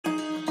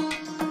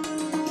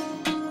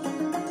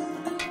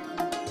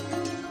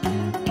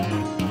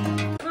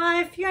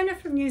Hannah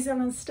from New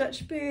Zealand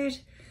Stitch Bird.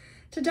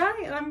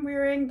 Today I'm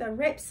wearing the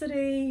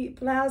Rhapsody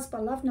blouse by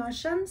Love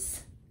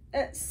Notions.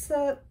 It's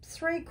the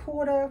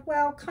 3/4,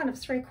 well kind of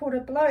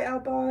 3/4 below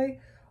elbow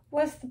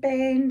with the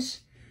band,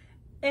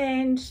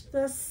 and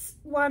this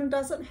one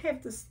doesn't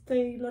have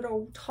the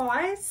little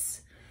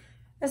ties.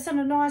 It's in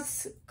a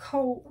nice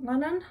cool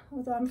linen,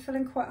 although I'm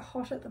feeling quite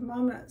hot at the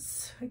moment.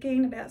 It's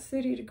again about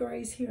 30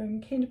 degrees here in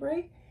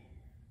Canterbury.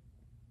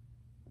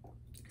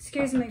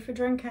 Excuse me for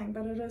drinking,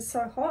 but it is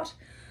so hot.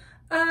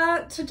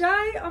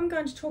 Today I'm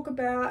going to talk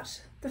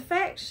about the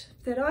fact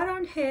that I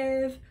don't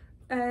have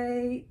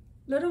a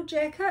little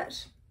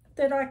jacket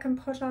that I can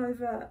put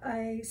over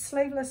a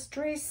sleeveless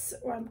dress,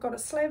 or I've got a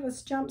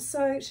sleeveless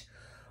jumpsuit,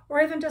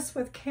 or even just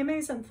with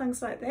camis and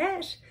things like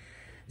that.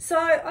 So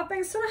I've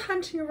been sort of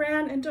hunting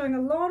around and doing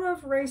a lot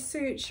of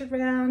research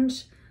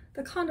around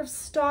the kind of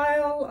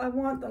style I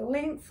want, the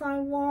length I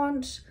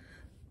want,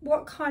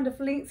 what kind of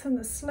length in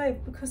the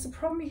sleeve, because the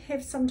problem you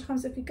have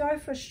sometimes if you go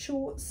for a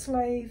short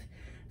sleeve,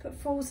 if it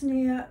falls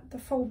near the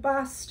full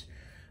bust,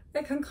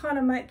 it can kind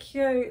of make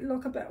you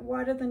look a bit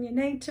wider than you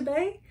need to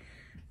be.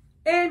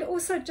 And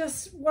also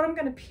just what I'm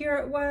going to pair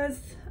it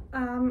with.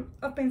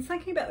 I've been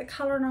thinking about the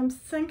colour, and I'm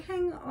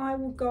thinking I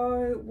will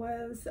go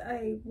with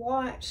a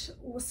white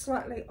or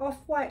slightly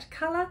off-white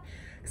colour,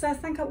 because I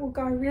think it will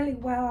go really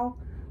well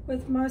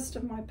with most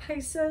of my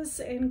pieces.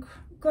 And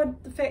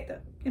good the fact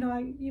that, you know,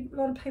 a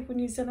lot of people in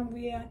New Zealand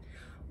wear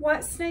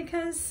white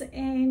sneakers,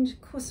 and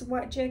of course a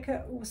white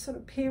jacket will sort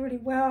of pair really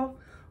well.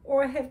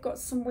 Or I have got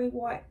some wee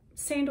white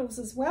sandals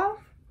as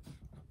well.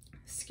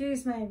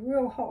 Excuse me,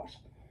 real hot.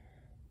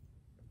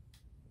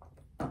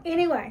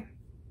 Anyway,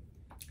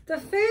 the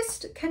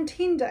first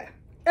contender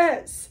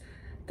is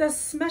the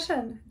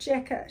Smitten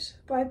jacket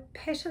by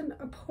Pattern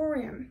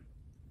Emporium.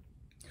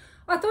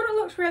 I thought it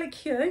looked really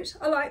cute.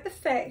 I like the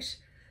fact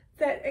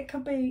that it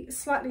could be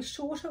slightly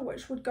shorter,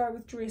 which would go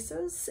with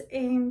dresses,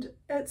 and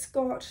it's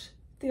got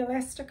the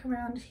elastic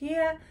around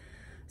here,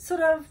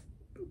 sort of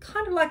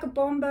kind of like a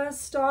bomber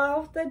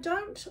style. They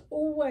don't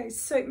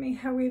always suit me,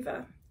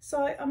 however,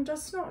 so I'm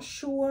just not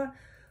sure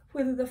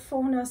whether the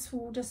fullness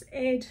will just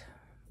add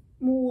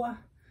more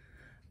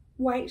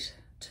weight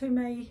to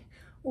me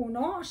or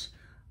not.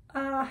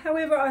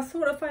 However, I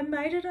thought if I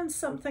made it in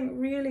something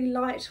really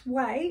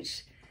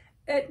lightweight,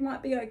 it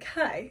might be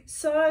okay.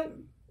 So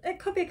it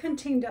could be a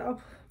contender.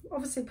 I'll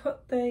obviously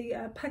put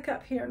the pic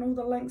up here and all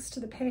the links to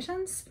the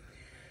patterns.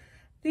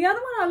 The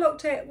other one I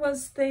looked at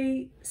was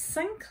the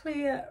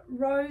Sinclair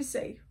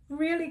Rosie.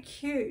 Really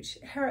cute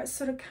how it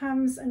sort of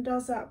comes and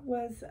does up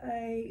with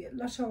a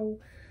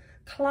little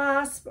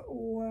clasp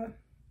or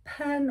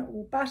pin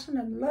or button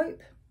and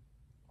loop.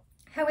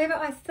 However,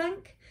 I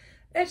think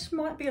it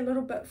might be a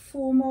little bit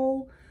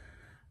formal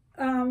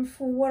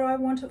for what I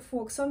want it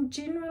for, because I'm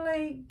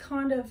generally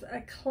kind of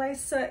a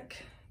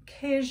classic,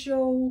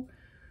 casual.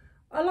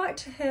 I like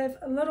to have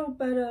a little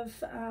bit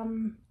of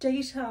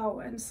detail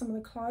in some of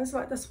the clothes,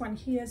 like this one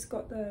here has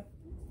got the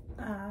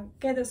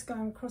gathers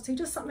going across here,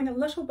 just something a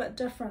little bit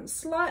different,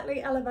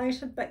 slightly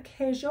elevated but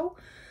casual.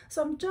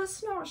 So I'm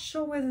just not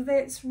sure whether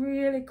that's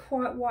really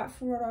quite right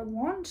for what I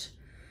want.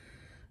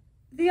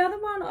 The other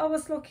one I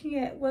was looking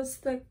at was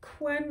the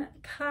Quinn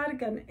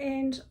cardigan,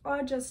 and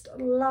I just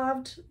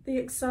loved the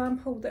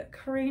example that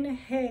Karina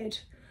had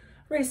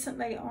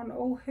recently on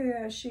all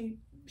her, she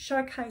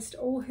showcased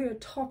all her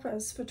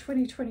toppers for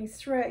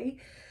 2023.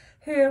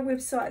 Her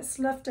website's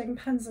Lifting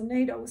Pins and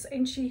Needles,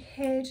 and she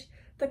had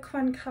the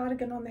Quinn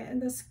cardigan on there in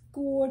this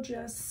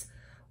gorgeous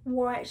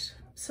white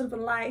sort of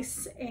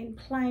lace and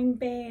plain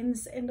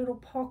bands and little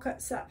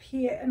pockets up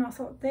here, and I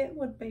thought that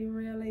would be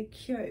really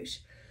cute,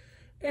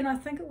 and I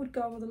think it would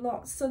go with a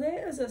lot. So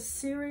that is a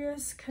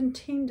serious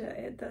contender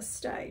at this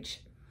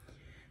stage.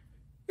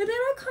 And then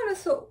I kind of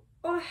thought,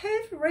 I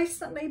have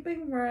recently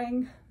been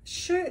wearing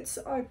shirts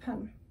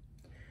open.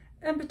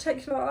 In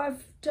particular,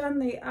 I've done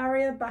the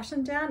Aria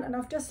button down and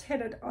I've just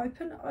had it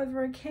open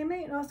over a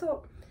cami, and I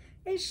thought,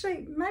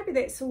 actually, maybe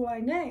that's all I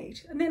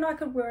need. And then I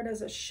could wear it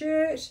as a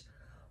shirt,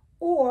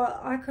 or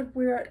I could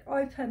wear it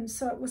open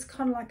so it was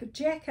kind of like a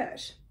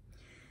jacket.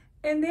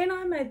 And then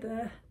I made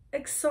the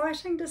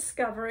exciting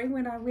discovery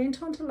when I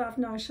went onto Love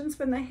Notions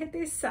when they had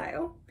their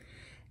sale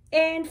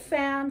and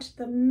found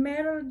the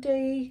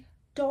Melody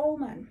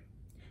Dolman.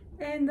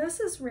 And this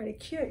is really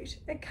cute.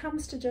 It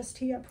comes to just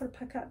here, I put a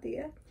pic up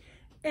there,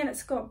 and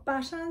it's got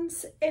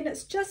buttons, and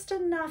it's just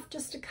enough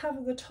just to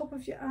cover the top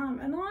of your arm.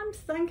 And I'm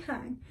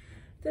thinking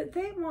that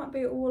that might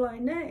be all I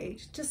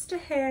need, just to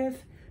have,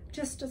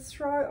 just to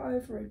throw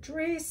over a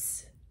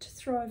dress, to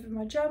throw over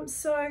my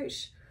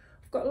jumpsuit.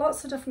 I've got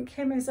lots of different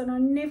camis, and I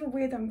never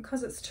wear them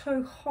because it's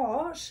too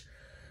hot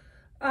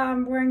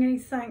wearing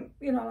anything,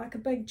 you know, like a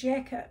big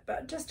jacket,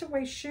 but just a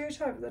wee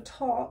shirt over the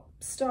top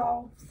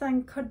style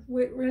thing could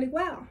work really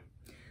well.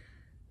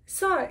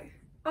 So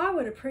I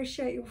would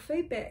appreciate your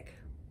feedback.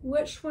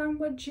 Which one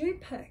would you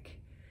pick?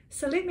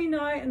 So let me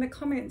know in the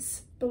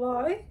comments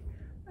below.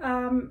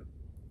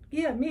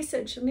 Yeah,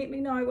 message and let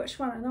me know which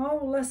one, and I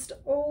will list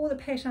all the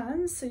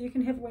patterns so you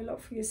can have a wee look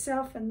for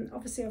yourself, and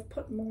obviously I've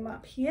put them all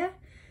up here.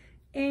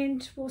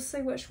 and we'll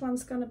see which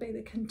one's going to be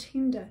the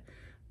contender.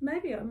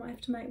 Maybe I might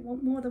have to make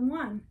more than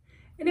one.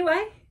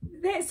 Anyway,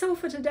 that's all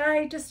for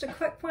today, just a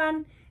quick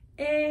one,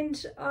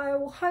 and I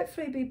will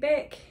hopefully be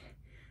back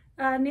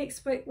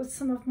next week with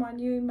some of my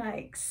new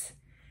makes.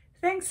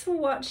 Thanks for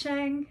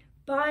watching.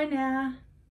 Bye now.